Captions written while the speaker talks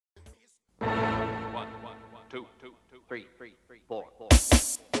2, 3, 4.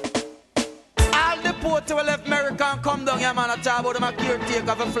 All the Deportee will left America and come down here, man. I talk about them a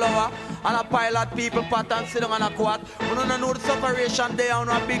caretaker of a flower and a pilot people pat and sit down on a quad. We don't know the separation day on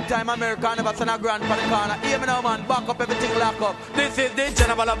a big time America never send a grand for the corner. Hear me now, man. Back up everything lock up. This is the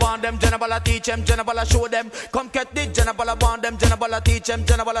General bond them, General teach them, General show them. Come get the General bond them, General teach them,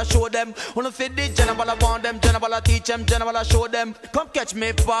 General show them. Wanna see the General bond them, General teach them, General show them. Come catch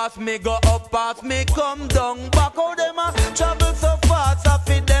me pass me, go up pass me, come down. Back out them a travel so fast, I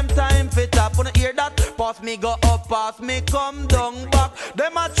feed them time fit up. Wanna hear that? Pass me, go up, pass me, come down, back.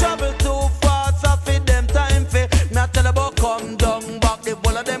 Them a travel too fast, I feed them time fit. Me a tell about come down, back. The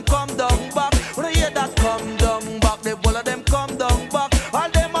whole of them come down, back. Wanna hear that? Come down, back. The whole of them come down, back. All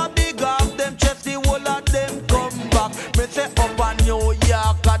them a big up, them chest, the whole of them come back. Me say up on New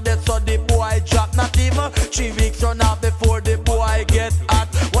York, and that's how the boy drop. Not even 3 weeks run out before the boy get hot.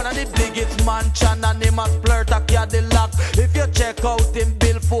 One of the biggest mansion and him a flirt a Cadillac. If you check out him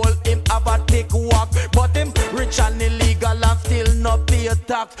bill full, him have a thick walk. But him rich and illegal and still not pay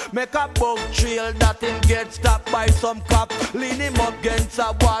tax. Make a bug trail that him get stopped by some cop. Lean him up against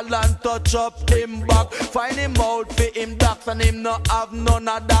a wall and touch up him back. Find him out for him docs and him not have none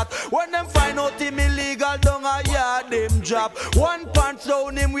of that. When them find out him illegal down a yard him drop. One pants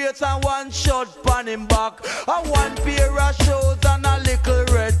down him waist and one shirt pan him back. And one pair of shoes and a little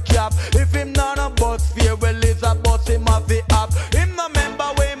red cap. If him not a bus fare, well it's a bus him have it up. Him no member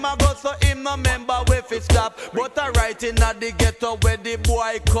where him a go, so him no member where fi stop. But a right in at the ghetto where the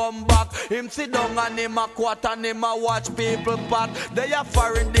boy come back. Him sit down and him a quat and him a watch people pack. They a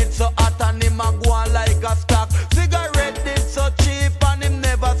foreign did so hot and him a go on like a stock. Cigarette did so cheap and him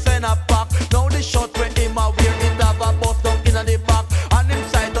never send a pack. Now the shot where him a wear it have a bust down in the back. And him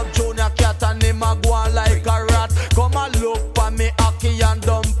side up Junior cat and him a go on like a rat. Come a look for me ackee and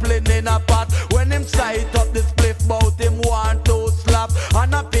dumpling in a pot. When him sight up the spliff bout him want to slap.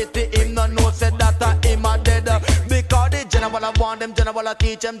 And a pity him no know said that a him a dead. Because the General want them, General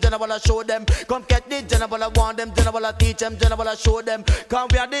teach them, General show them. Come get the General want them, General teach them, General show them. Come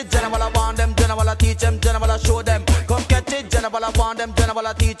we are the General want them, General teach them, General show them. Come get the General want them,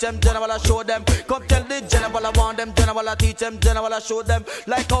 General teach them, General show them. Come tell the General want them, General teach them, General show them.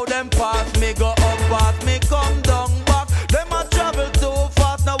 Like how them pass me, go up, pass me, come down, back. Them a travel too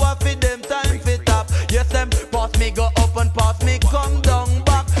fast, now I feed them time fit up. Yes, them pass me, go up and pass me, come down,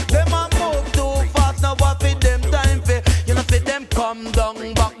 back. Them a move too fast, now I feed them time fit. You know, feed them come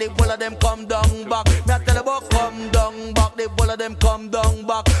down, back. The whole of them come down, back. Me a tell about come down, back. The whole of them come down,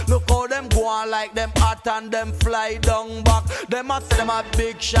 back. Look how them go on like them hot and them fly down, back. Them a say them a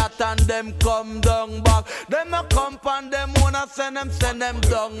big shot and them come down, back. Them a come and them wanna send them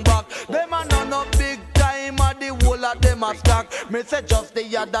down, back. Them a no big time and the whole of them a stack. Me say just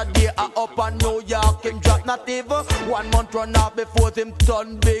the other day I up on New York him drop. Not even 1 month run out before him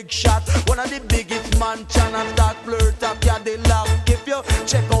turn big shot. One of the biggest mansion and start flirt up Cadillac. If you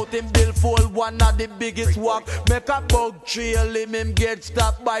check out him bill full, one of the biggest walk. Make a bug trail him get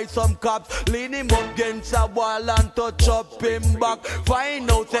stopped by some cops. Lean him up against a wall and touch up him back. Find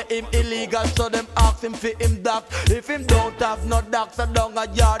out say him illegal, so them ask him for him doc. If him don't have no docs, so down a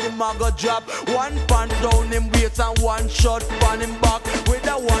yard him a go drop. One pants down him waist and one shirt on him back. With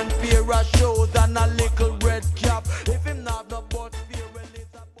a one pair of shoes and a little red cap. If him not no